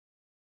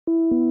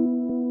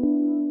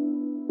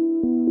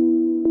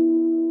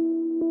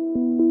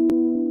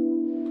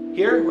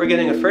Here we're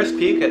getting a first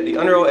peek at the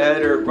Unreal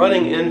editor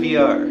running in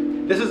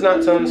VR. This is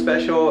not some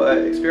special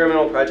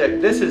experimental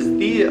project. This is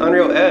the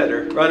Unreal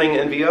editor running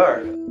in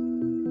VR.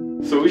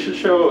 So we should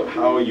show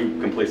how you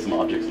can place some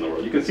objects in the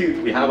world. You can see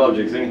we have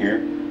objects in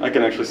here. I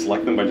can actually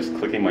select them by just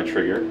clicking my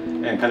trigger,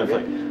 and kind of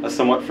like a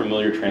somewhat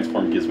familiar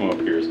transform gizmo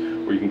appears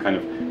where you can kind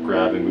of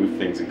grab and move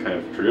things in kind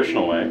of a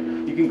traditional way.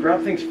 You can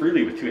grab things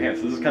freely with two hands.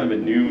 So this is kind of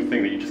a new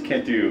thing that you just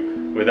can't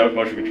do without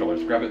motion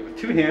controllers. Grab it with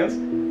two hands,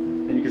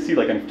 and you can see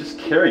like I'm just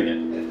carrying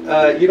it.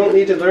 You don't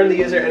need to learn the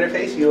user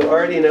interface. You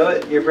already know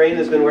it. Your brain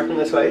has been working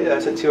this way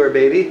since you were a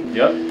baby.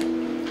 Yep.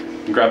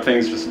 You can grab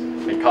things, just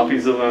make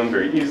copies of them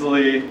very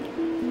easily.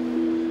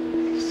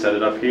 Set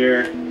it up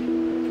here.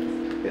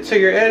 So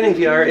you're editing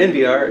VR in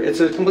VR. It's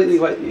a completely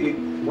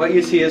what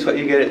you see is what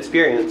you get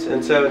experience,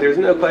 and so there's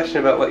no question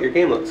about what your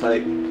game looks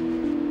like.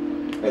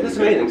 Right, this is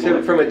amazing.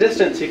 So from a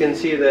distance you can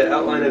see the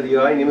outline of the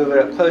UI, and you move it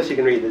up close you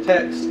can read the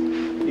text.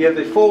 You have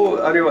the full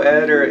Unreal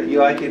Editor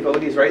UI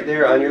capabilities right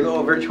there on your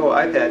little virtual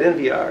iPad in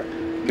VR.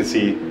 You can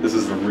see this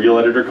is the real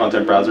editor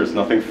content browser. It's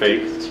nothing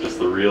fake. It's just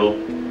the real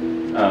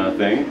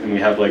thing, and we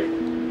have like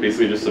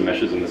basically just some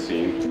meshes in the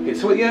scene. Okay,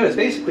 so what you have is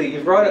basically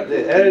you've brought up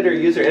the editor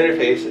user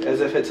interface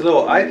as if it's a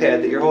little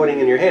iPad that you're holding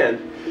in your hand.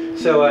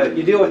 So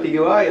you deal with the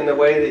UI in the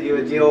way that you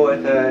would deal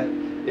with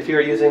if you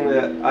were using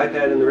the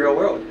iPad in the real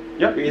world.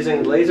 Yep. You're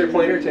using the laser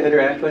pointer to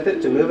interact with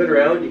it, to move it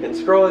around. You can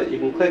scroll it, you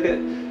can click it,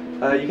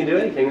 you can do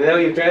anything. Now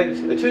you've dragged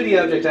a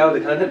 2D object out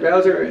of the content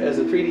browser as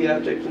a 3D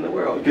object in the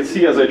world. You can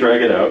see as I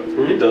drag it out,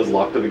 it does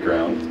lock to the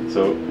ground,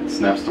 so it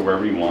snaps to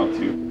wherever you want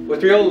to.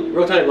 With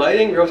real-time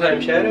lighting,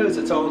 real-time shadows,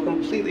 it's all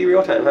completely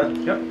real-time, huh?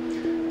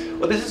 Yep.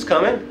 Well, this is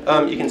coming.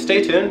 You can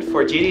stay tuned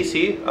for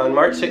GDC on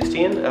March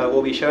 16.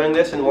 We'll be showing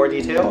this in more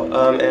detail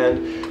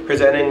and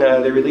presenting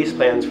the release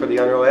plans for the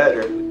Unreal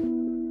Editor.